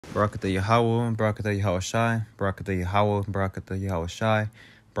Barakatah Yahweh, Barakatah Yahweh Shai, Barakatah Yahweh, Barakatah Yahweh Shai,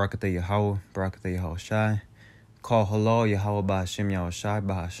 Barakatah Yahweh, Barakatah Yahweh Shai. Call hello Yahweh Ba'Hashem Yahweh Shai,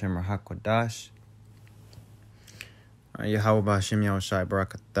 Ba'Hashem Rahakodash. Yahweh Ba'Hashem Yahweh Shai,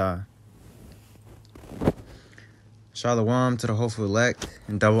 Barakatah. Shalom to the hopeful elect,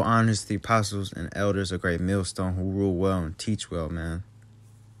 and double honors to the apostles and elders of Great Millstone who rule well and teach well, man.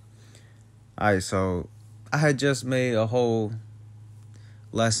 Alright, so I had just made a whole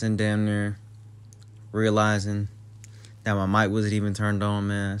lesson damn near realizing that my mic wasn't even turned on,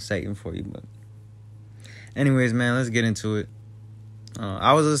 man. Satan for you, but anyways, man, let's get into it.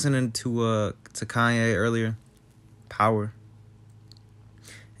 I was listening to Kanye earlier, Power,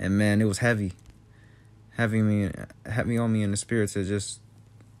 and man, it was heavy on me in the spirit to just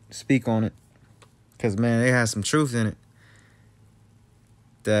speak on it, because man, they had some truth in it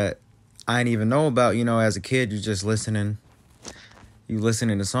that I didn't even know about. You know, as a kid, you're just listening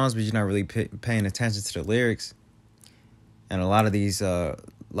to songs, but you're not really paying attention to the lyrics. And a lot of these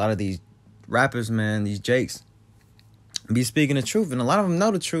rappers, man, these Jakes, be speaking the truth, and a lot of them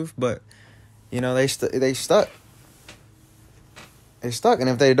know the truth, but you know, they stuck. And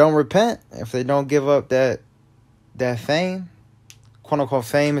if they don't repent, if they don't give up that fame, quote unquote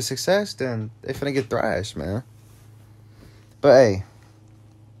fame and success, then they finna get thrashed, man. But hey,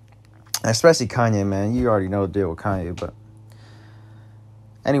 especially Kanye, man, you already know the deal with Kanye. But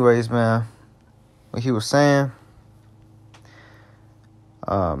anyways, man, what he was saying,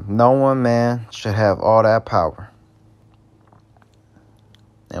 no one man should have all that power.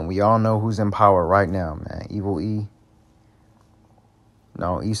 And we all know who's in power right now, man. Evil E.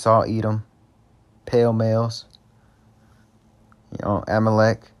 No, Esau, Edom, Pale Males. You know,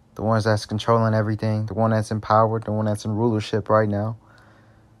 Amalek, the ones that's controlling everything, the one that's in power, the one that's in rulership right now.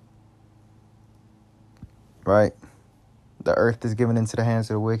 Right? The earth is given into the hands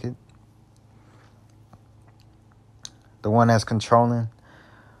of the wicked. The one that's controlling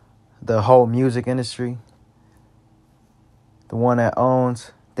the whole music industry. The one that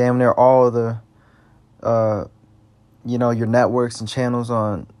owns damn near all of the, your networks and channels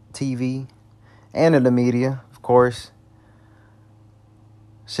on TV and in the media, of course.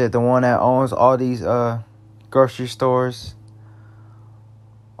 Shit, the one that owns all these grocery stores,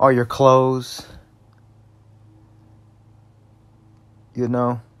 all your clothes. You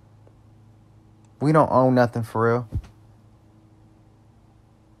know, we don't own nothing for real.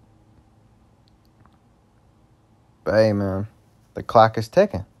 But hey, man, the clock is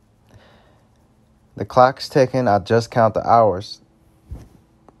ticking. The clock's ticking. I just count the hours.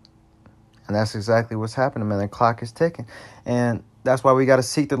 And that's exactly what's happening, man. The clock is ticking. And that's why we got to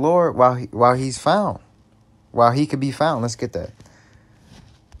seek the Lord while he's found. While he could be found. Let's get that.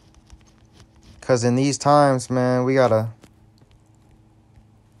 Because in these times, man, we got to...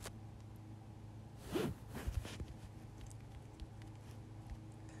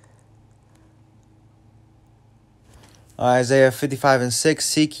 Isaiah 55:6,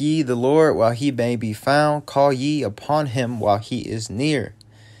 seek ye the Lord while he may be found. Call ye upon him while he is near.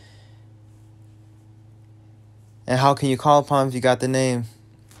 And how can you call upon him if you got the name?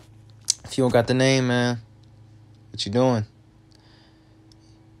 If you don't got the name, man, what you doing?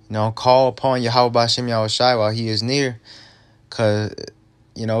 You know, call upon Yahweh Ba'Hashem Yahweh Shai while he is near. Because,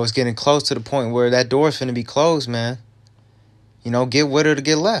 you know, it's getting close to the point where that door is finna be closed, man. You know, get with her to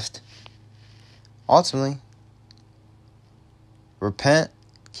get left. Ultimately. Repent,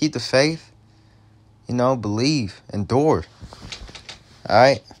 keep the faith, you know, believe, endure. All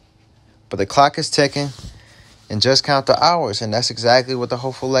right? But the clock is ticking, and just count the hours, and that's exactly what the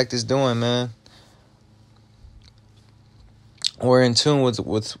hopeful elect is doing, man. We're in tune with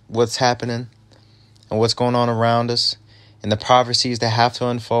what's happening and what's going on around us, and the prophecies that have to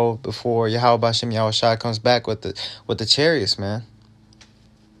unfold before Yahweh Ba'Hashem Yahweh Shai comes back with the chariots, man.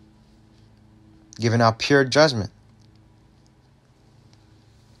 Giving out pure judgment.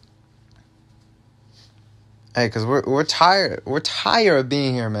 Hey, cause we're tired. We're tired of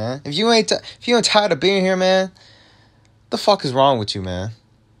being here, man. If you ain't tired of being here, man, the fuck is wrong with you, man?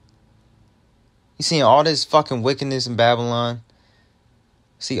 You seeing all this fucking wickedness in Babylon?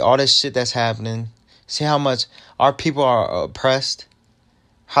 See all this shit that's happening? See how much our people are oppressed?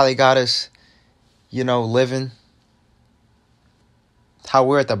 How they got us, you know, living? How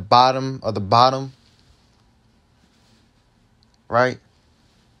we're at the bottom of the bottom? Right?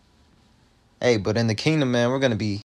 Hey, but in the kingdom, man, we're going to be